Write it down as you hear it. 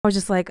I was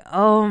just like,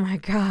 oh my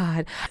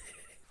God.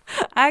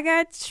 I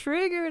got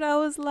triggered. I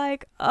was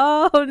like,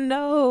 oh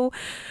no.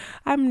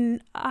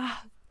 I'm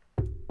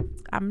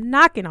I'm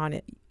knocking on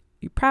it.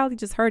 You probably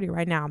just heard it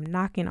right now. I'm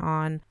knocking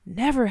on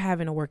never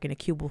having to work in a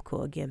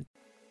cubicle again.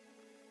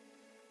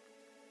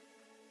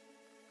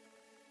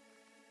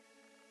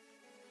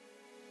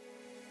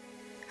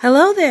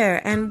 Hello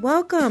there and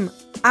welcome.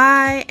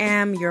 I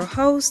am your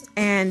host,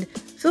 and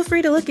feel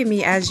free to look at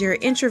me as your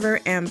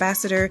introvert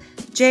ambassador,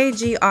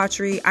 JG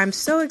Autry. I'm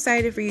so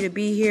excited for you to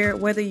be here,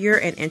 whether you're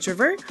an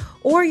introvert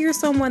or you're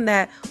someone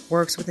that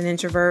works with an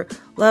introvert,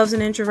 loves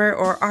an introvert,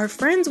 or are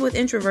friends with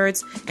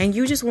introverts, and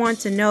you just want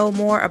to know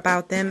more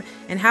about them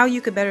and how you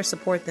could better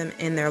support them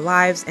in their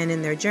lives and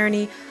in their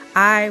journey.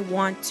 I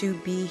want to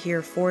be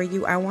here for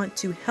you. I want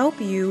to help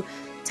you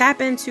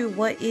tap into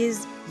what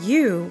is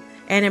you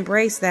and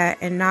embrace that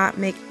and not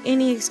make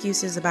any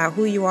excuses about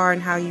who you are and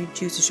how you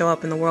choose to show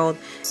up in the world.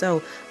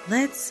 So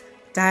let's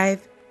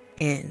dive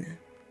in.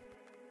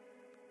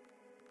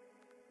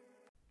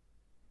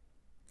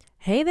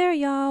 Hey there,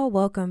 y'all.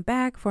 Welcome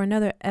back for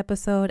another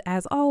episode.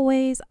 As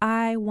always,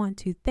 I want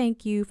to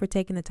thank you for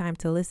taking the time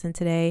to listen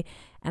today.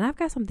 And I've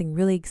got something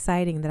really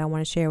exciting that I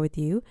want to share with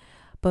you.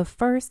 But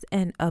first,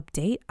 an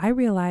update. I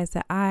realized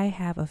that I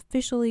have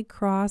officially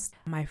crossed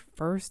my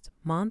first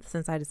month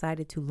since I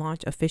decided to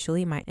launch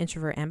officially my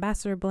Introvert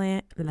Ambassador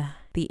brand,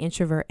 the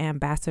Introvert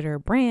Ambassador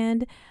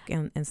brand,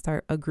 and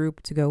start a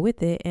group to go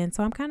with it. And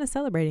so I'm kind of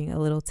celebrating a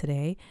little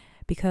today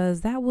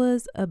because that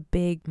was a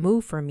big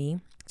move for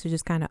me to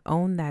just kind of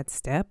own that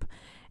step.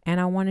 And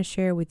I want to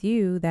share with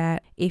you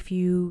that if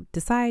you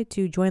decide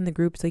to join the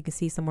group so you can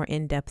see some more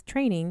in-depth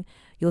training,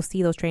 you'll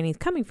see those trainings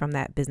coming from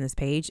that business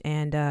page.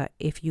 And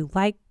if you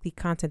like the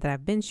content that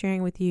I've been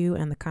sharing with you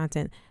and the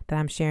content that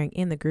I'm sharing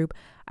in the group,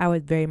 I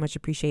would very much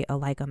appreciate a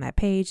like on that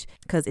page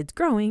because it's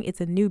growing.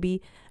 It's a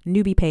newbie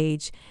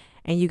page.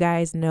 And you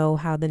guys know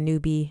how the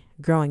newbie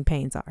growing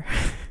pains are.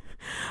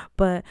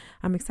 But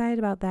I'm excited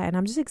about that. And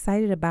I'm just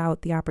excited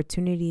about the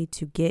opportunity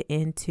to get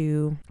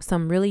into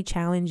some really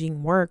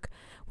challenging work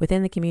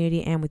within the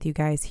community and with you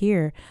guys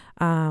here.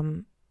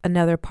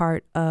 Another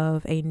part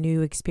of a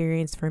new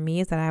experience for me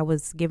is that I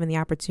was given the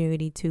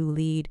opportunity to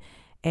lead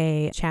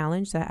a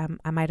challenge that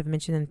I might have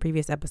mentioned in the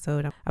previous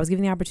episode. I was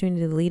given the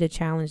opportunity to lead a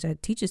challenge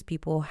that teaches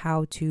people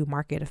how to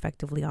market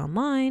effectively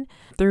online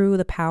through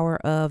the power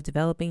of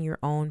developing your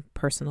own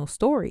personal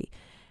story.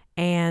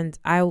 And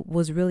I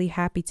was really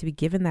happy to be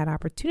given that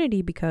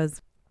opportunity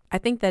because I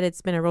think that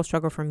it's been a real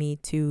struggle for me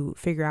to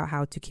figure out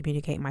how to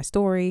communicate my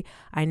story.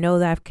 I know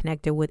that I've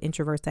connected with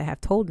introverts that have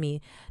told me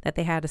that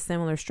they had a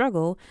similar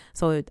struggle.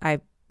 So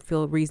I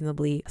feel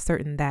reasonably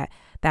certain that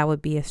that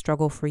would be a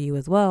struggle for you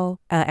as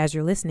well as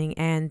you're listening.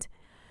 And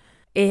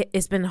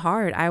it's been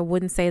hard. I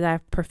wouldn't say that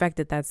I've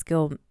perfected that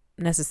skill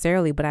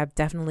necessarily, but I've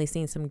definitely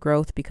seen some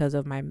growth because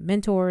of my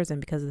mentors and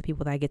because of the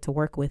people that I get to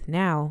work with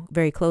now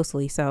very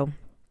closely. So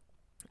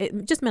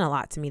it just meant a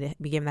lot to me to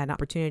be given that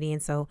opportunity.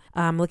 And so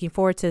I'm looking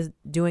forward to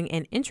doing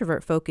an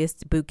introvert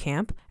focused boot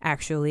camp,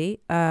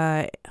 actually,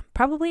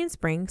 probably in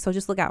spring. So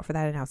just look out for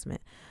that announcement.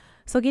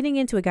 So getting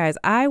into it, guys,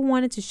 I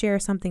wanted to share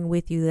something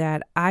with you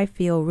that I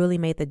feel really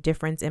made the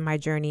difference in my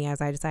journey as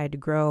I decided to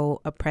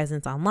grow a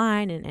presence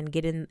online and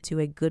get into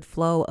a good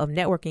flow of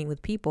networking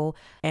with people.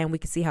 And we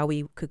could see how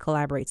we could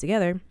collaborate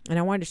together. And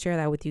I wanted to share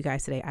that with you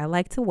guys today. I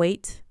like to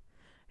wait,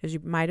 as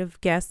you might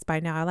have guessed by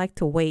now, I like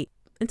to wait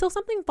until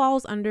something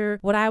falls under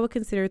what I would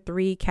consider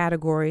 3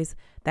 categories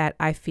that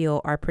I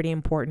feel are pretty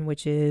important,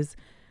 which is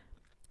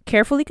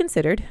carefully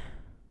considered,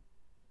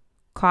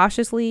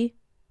 cautiously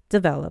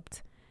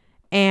developed,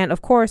 and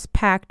of course,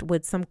 packed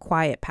with some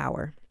quiet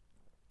power.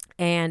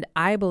 And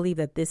I believe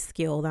that this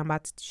skill that I'm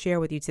about to share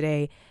with you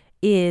today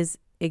is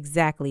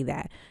exactly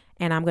that.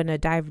 And I'm going to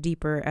dive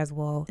deeper as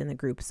well in the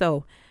group.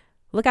 So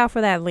look out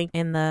for that link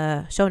in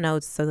the show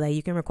notes so that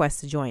you can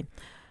request to join.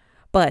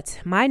 But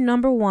my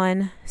number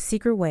one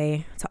secret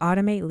way to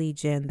automate lead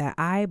gen that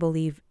I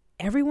believe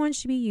everyone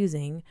should be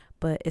using,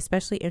 but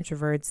especially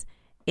introverts,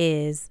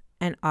 is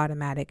an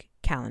automatic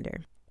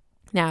calendar.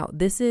 Now,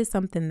 this is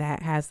something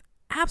that has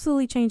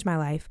absolutely changed my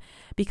life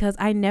because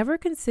I never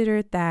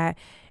considered that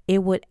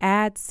it would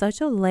add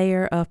such a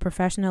layer of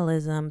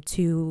professionalism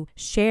to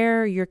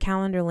share your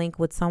calendar link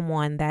with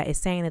someone that is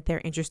saying that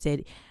they're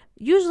interested.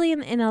 Usually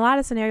in a lot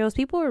of scenarios,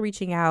 people are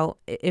reaching out,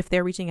 if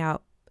they're reaching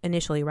out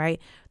initially,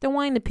 right? They're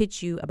wanting to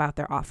pitch you about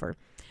their offer.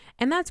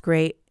 And that's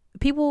great.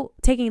 People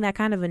taking that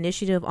kind of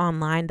initiative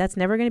online, that's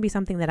never going to be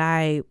something that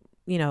I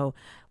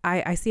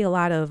see a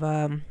lot of,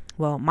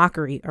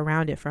 mockery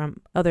around it from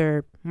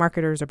other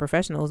marketers or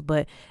professionals,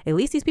 but at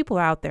least these people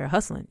are out there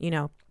hustling,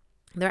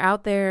 they're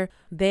out there.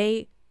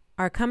 They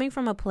are coming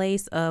from a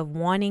place of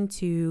wanting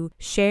to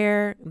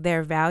share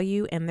their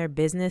value and their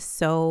business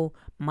so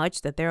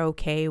much that they're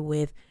okay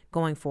with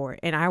going for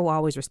it. And I will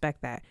always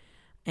respect that.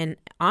 And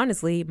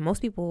honestly,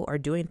 most people are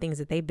doing things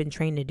that they've been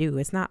trained to do.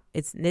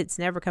 It's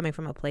never coming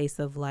from a place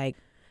of like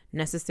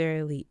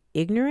necessarily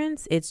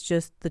ignorance. It's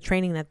just the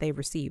training that they've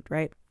received,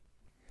 right?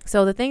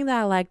 So the thing that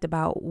I liked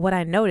about what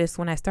I noticed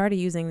when I started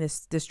using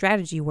this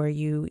strategy where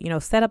you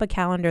set up a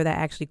calendar that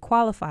actually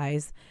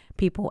qualifies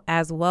people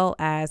as well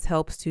as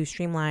helps to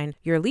streamline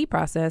your lead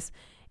process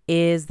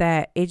is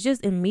that it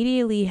just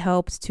immediately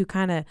helps to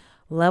kind of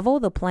level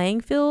the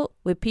playing field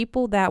with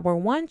people that were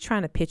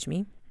trying to pitch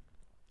me,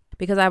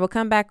 because I would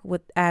come back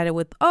at it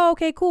with, oh,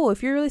 okay, cool.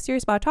 If you're really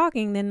serious about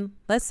talking, then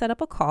let's set up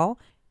a call.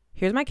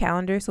 Here's my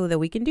calendar so that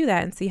we can do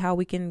that and see how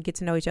we can get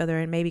to know each other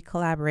and maybe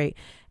collaborate.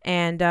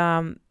 And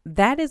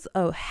that is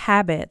a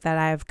habit that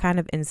I've kind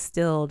of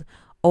instilled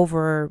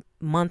over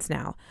months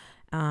now.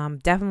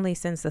 Definitely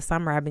since the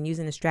summer, I've been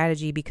using the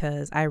strategy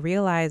because I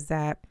realized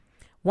that,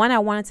 one, I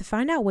wanted to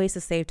find out ways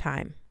to save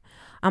time.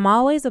 I'm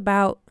always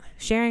about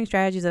sharing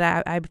strategies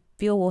that I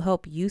feel will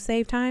help you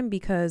save time,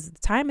 because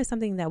time is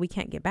something that we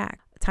can't get back.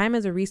 Time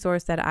is a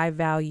resource that I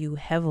value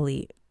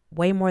heavily,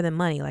 way more than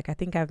money. Like I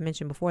think I've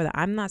mentioned before that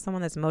I'm not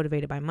someone that's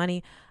motivated by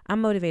money.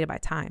 I'm motivated by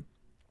time.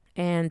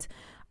 And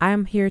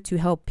I'm here to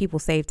help people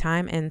save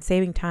time. And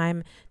saving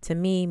time to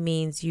me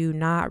means you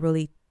not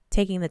really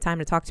taking the time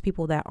to talk to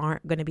people that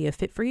aren't going to be a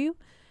fit for you.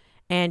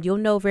 And you'll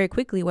know very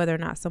quickly whether or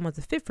not someone's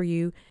a fit for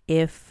you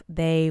if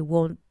they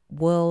will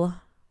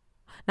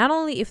not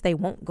only if they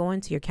won't go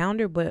into your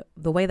calendar, but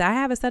the way that I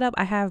have it set up,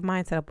 I have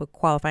mine set up with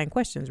qualifying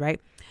questions, right?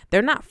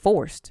 They're not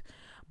forced,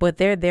 but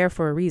they're there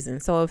for a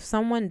reason. So if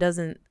someone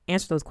doesn't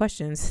answer those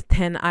questions,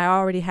 then I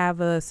already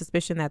have a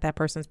suspicion that that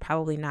person's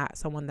probably not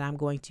someone that I'm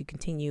going to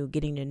continue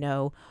getting to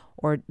know,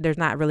 or there's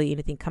not really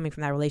anything coming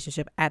from that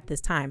relationship at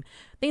this time.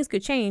 Things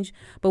could change,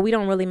 but we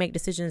don't really make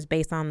decisions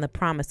based on the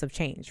promise of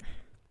change.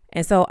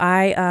 And so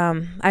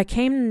I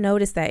came to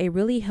notice that it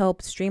really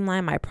helped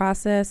streamline my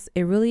process.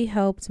 It really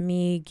helped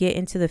me get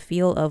into the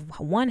feel of,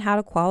 one, how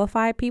to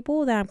qualify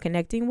people that I'm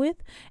connecting with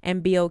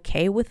and be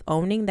okay with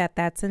owning that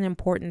that's an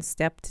important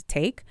step to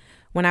take.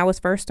 When I was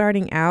first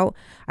starting out,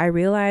 I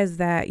realized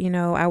that,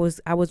 I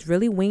was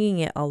really winging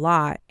it a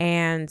lot.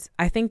 And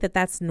I think that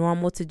that's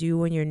normal to do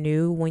when you're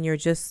new, when you're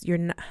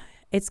not.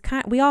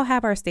 We all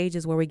have our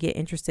stages where we get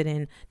interested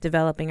in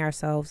developing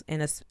ourselves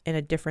in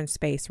a different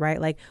space, right?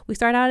 Like we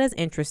start out as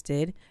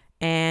interested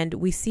and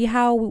we see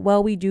how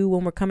well we do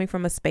when we're coming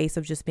from a space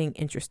of just being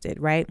interested,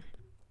 right?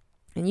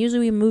 And usually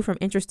we move from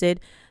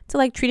interested to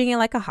like treating it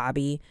like a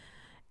hobby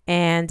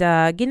and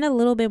getting a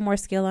little bit more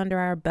skill under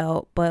our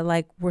belt, but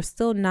like we're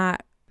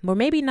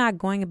maybe not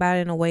going about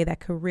it in a way that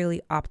could really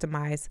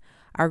optimize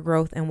our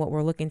growth and what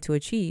we're looking to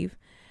achieve.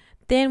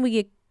 Then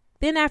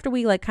after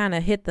we like kind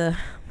of hit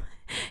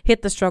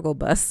the struggle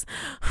bus.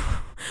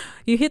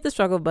 You hit the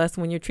struggle bus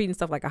when you're treating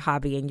stuff like a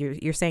hobby and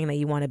you're saying that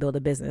you want to build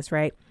a business,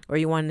 right? Or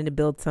you wanted to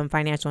build some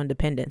financial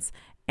independence.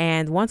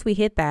 And once we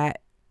hit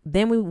that,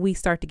 then we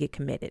start to get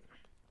committed.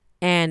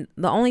 And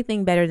the only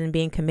thing better than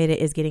being committed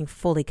is getting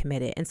fully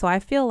committed. And so I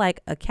feel like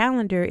a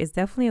calendar is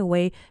definitely a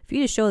way for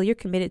you to show that you're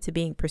committed to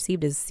being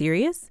perceived as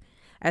serious,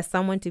 as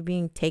someone to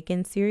being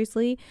taken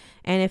seriously.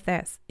 And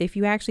if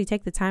you actually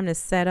take the time to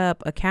set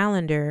up a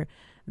calendar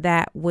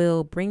that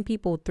will bring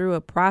people through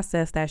a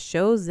process that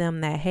shows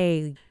them that,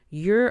 hey,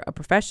 you're a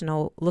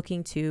professional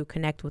looking to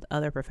connect with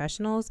other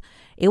professionals,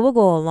 it will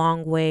go a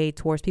long way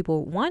towards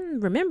people, one,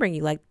 remembering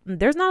you. Like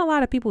there's not a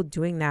lot of people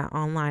doing that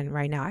online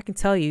right now. I can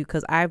tell you,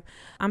 because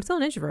I'm still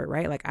an introvert,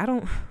 right? Like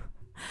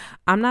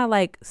I'm not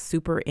like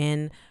super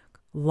in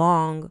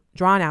long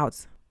drawn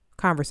out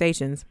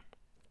conversations,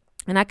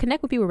 and I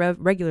connect with people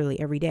regularly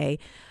every day.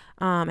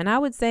 And I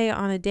would say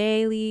on a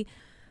daily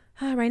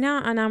right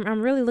now, and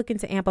I'm really looking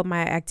to amp up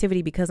my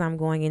activity because I'm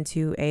going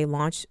into a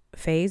launch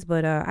phase.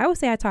 But I would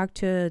say I talk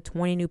to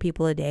 20 new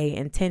people a day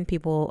and 10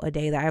 people a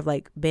day that I've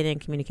like been in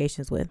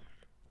communications with.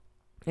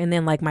 And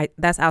then like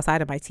that's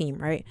outside of my team,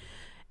 right?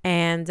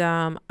 And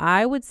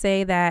I would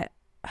say that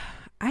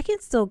I can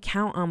still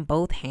count on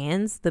both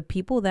hands the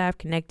people that I've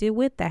connected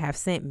with that have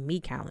sent me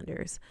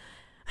calendars.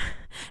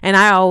 And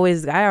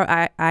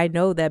I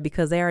know that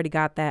because they already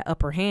got that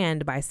upper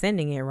hand by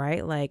sending it,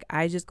 right? Like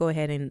I just go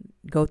ahead and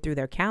go through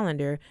their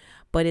calendar,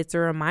 but it's a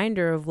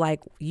reminder of like,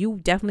 you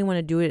definitely want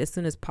to do it as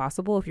soon as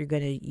possible if you're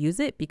going to use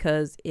it,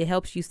 because it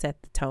helps you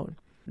set the tone.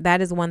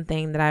 That is one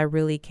thing that I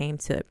really came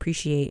to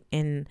appreciate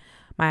in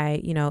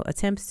my,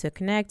 attempts to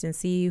connect and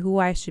see who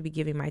I should be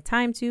giving my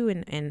time to.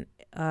 And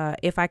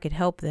if I could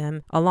help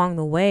them along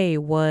the way,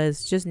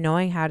 was just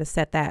knowing how to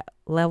set that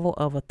level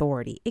of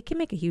authority. It can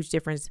make a huge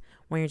difference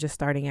when you're just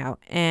starting out.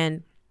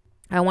 And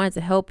I wanted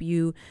to help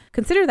you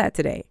consider that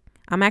today.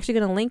 I'm actually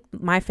going to link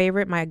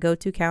my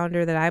go-to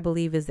calendar that I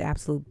believe is the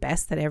absolute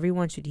best that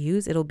everyone should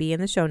use. It'll be in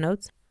the show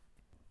notes.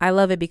 I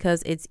love it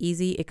because it's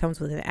easy. It comes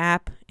with an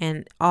app,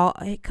 and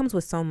it comes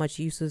with so much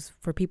uses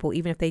for people,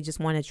 even if they just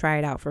want to try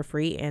it out for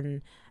free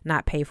and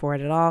not pay for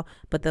it at all.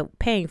 But the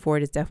paying for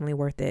it is definitely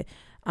worth it.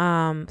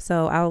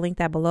 So I'll link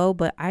that below.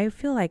 But I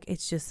feel like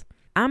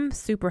I'm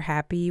super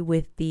happy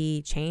with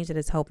the change that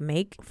it's helped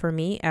make for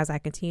me as I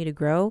continue to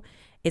grow.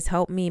 It's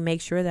helped me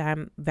make sure that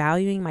I'm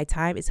valuing my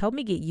time. It's helped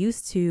me get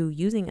used to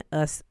using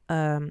a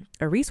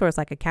resource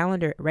like a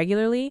calendar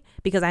regularly,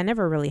 because I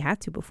never really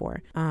had to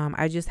before.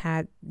 I just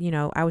had,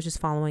 I was just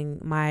following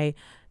my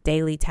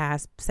daily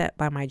tasks set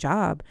by my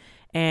job.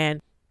 And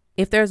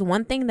if there's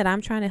one thing that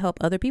I'm trying to help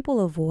other people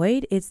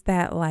avoid, it's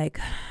that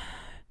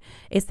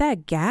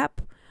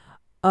gap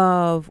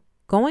of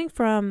going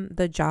from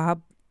the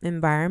job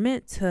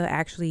environment to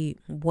actually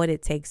what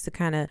it takes to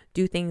kind of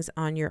do things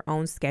on your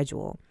own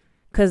schedule.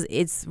 Because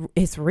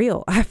it's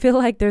real. I feel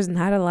like there's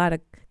not a lot of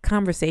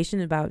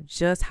conversation about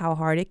just how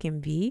hard it can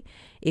be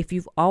if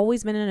you've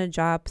always been in a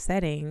job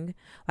setting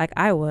like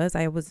I worked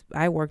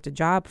a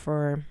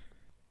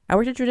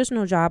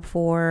traditional job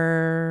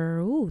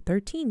for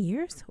 13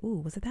 years.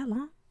 Was it that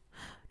long?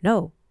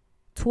 No,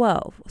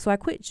 12. So I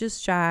quit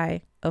just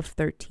shy of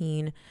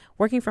 13,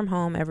 working from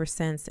home ever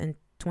since in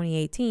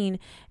 2018,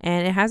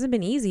 and it hasn't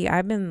been easy.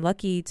 I've been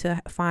lucky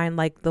to find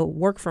like the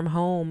work from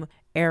home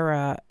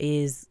era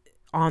is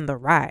on the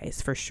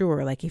rise for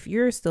sure. Like if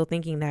you're still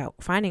thinking that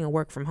finding a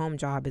work from home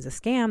job is a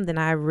scam, then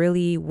I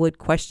really would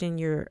question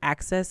your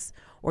access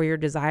or your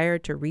desire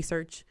to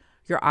research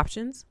your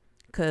options,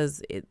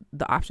 because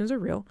the options are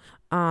real.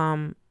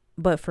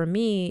 But for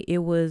me, it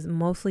was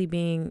mostly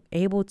being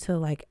able to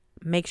like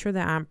make sure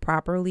that I'm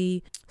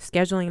properly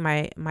scheduling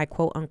my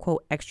quote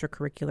unquote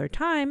extracurricular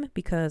time,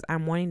 because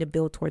I'm wanting to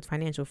build towards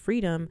financial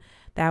freedom.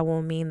 That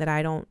will mean that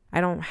I don't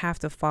have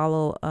to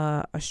follow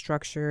a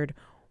structured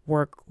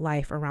work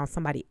life around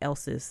somebody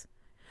else's.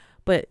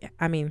 But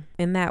I mean,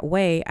 in that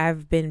way,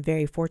 I've been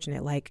very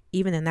fortunate. Like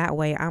even in that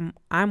way,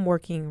 I'm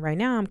working right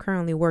now. I'm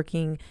currently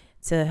working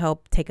to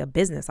help take a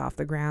business off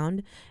the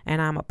ground,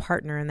 and I'm a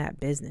partner in that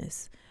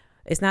business.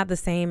 It's not the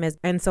same as,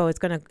 and so it's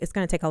going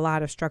to take a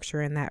lot of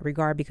structure in that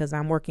regard, because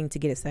I'm working to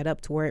get it set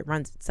up to where it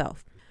runs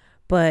itself.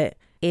 But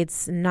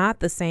it's not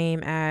the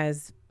same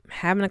as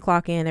having to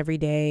clock in every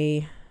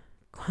day,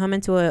 come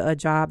into a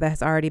job that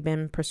has already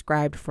been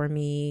prescribed for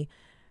me,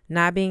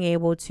 not being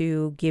able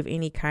to give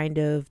any kind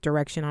of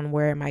direction on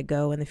where it might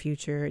go in the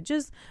future.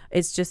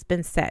 It's just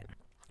been set,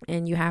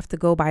 and you have to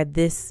go by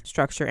this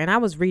structure. And I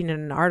was reading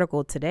an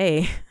article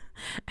today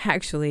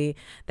actually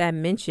that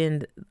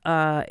mentioned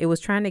it was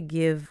trying to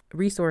give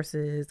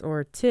resources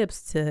or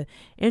tips to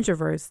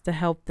introverts to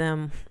help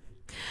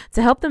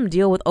them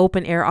deal with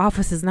open air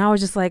offices. And I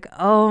was just like,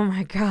 oh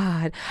my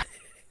God.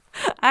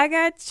 I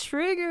got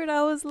triggered.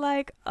 I was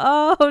like,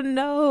 oh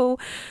no,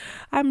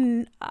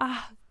 I'm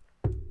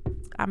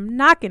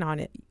knocking on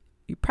it.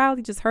 You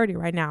probably just heard it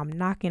right now. I'm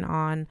knocking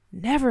on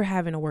never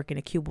having to work in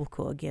a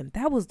cubicle again.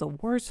 That was the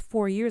worst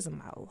 4 years of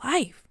my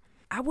life.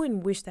 I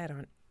wouldn't wish that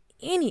on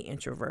any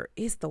introvert.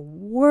 It's the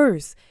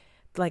worst,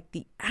 like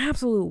the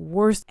absolute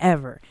worst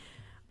ever.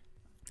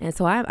 And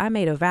so I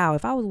made a vow.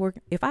 If I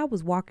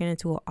was walking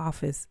into an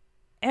office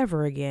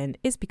ever again,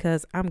 it's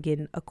because I'm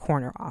getting a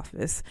corner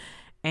office,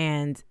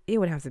 and it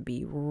would have to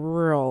be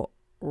real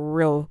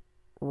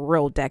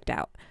decked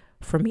out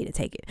for me to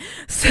take it.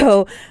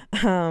 So,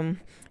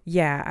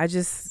 yeah,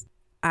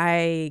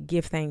 I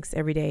give thanks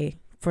every day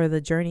for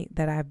the journey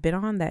that I've been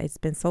on, that it's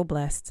been so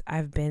blessed.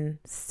 I've been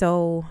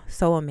so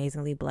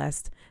amazingly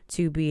blessed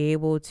to be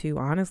able to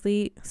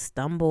honestly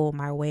stumble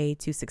my way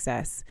to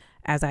success,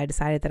 as I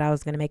decided that I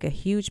was going to make a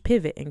huge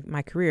pivot in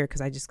my career,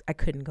 because I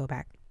couldn't go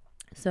back.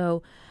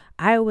 So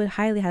I would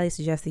highly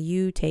suggest that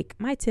you take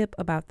my tip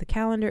about the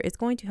calendar. It's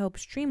going to help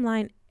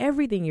streamline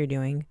everything you're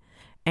doing.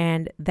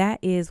 And that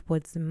is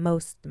what's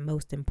most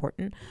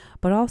important.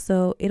 But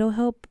also it'll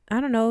help.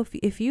 I don't know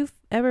if you've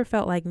ever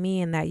felt like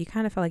me, and that you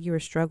kind of felt like you were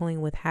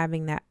struggling with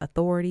having that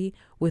authority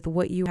with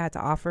what you had to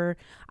offer.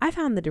 I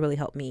found that it really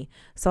helped me.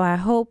 So I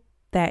hope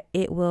that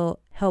it will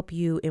help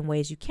you in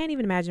ways you can't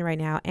even imagine right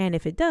now. And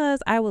if it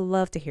does, I would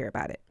love to hear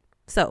about it.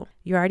 So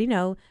you already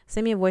know,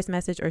 send me a voice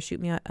message or shoot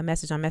me a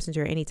message on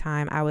Messenger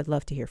anytime. I would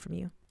love to hear from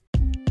you.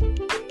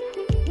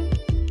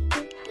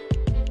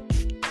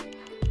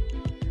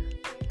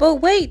 But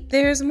wait,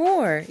 there's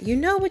more. You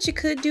know what you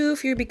could do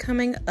if you're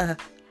becoming a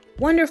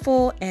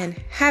wonderful and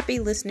happy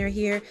listener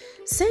here?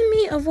 Send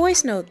me a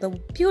voice note. The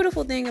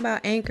beautiful thing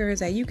about Anchor is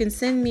that you can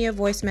send me a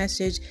voice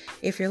message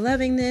if you're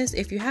loving this.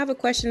 If you have a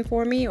question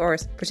for me or a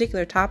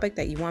particular topic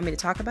that you want me to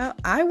talk about,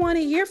 I want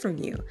to hear from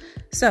you.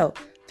 So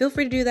feel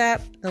free to do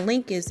that. The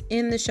link is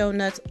in the show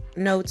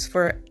notes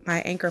for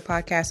my Anchor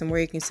podcast, and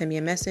where you can send me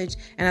a message.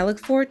 And I look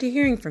forward to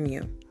hearing from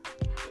you.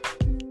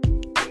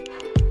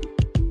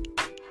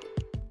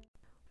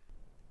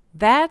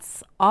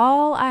 That's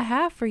all I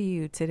have for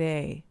you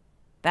today.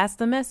 That's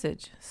the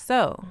message.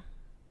 So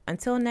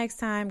until next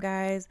time,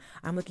 guys,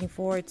 I'm looking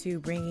forward to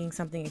bringing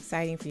something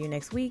exciting for you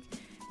next week.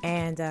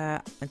 And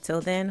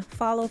until then,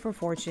 follow for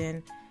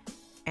fortune,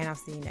 and I'll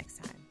see you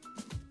next time.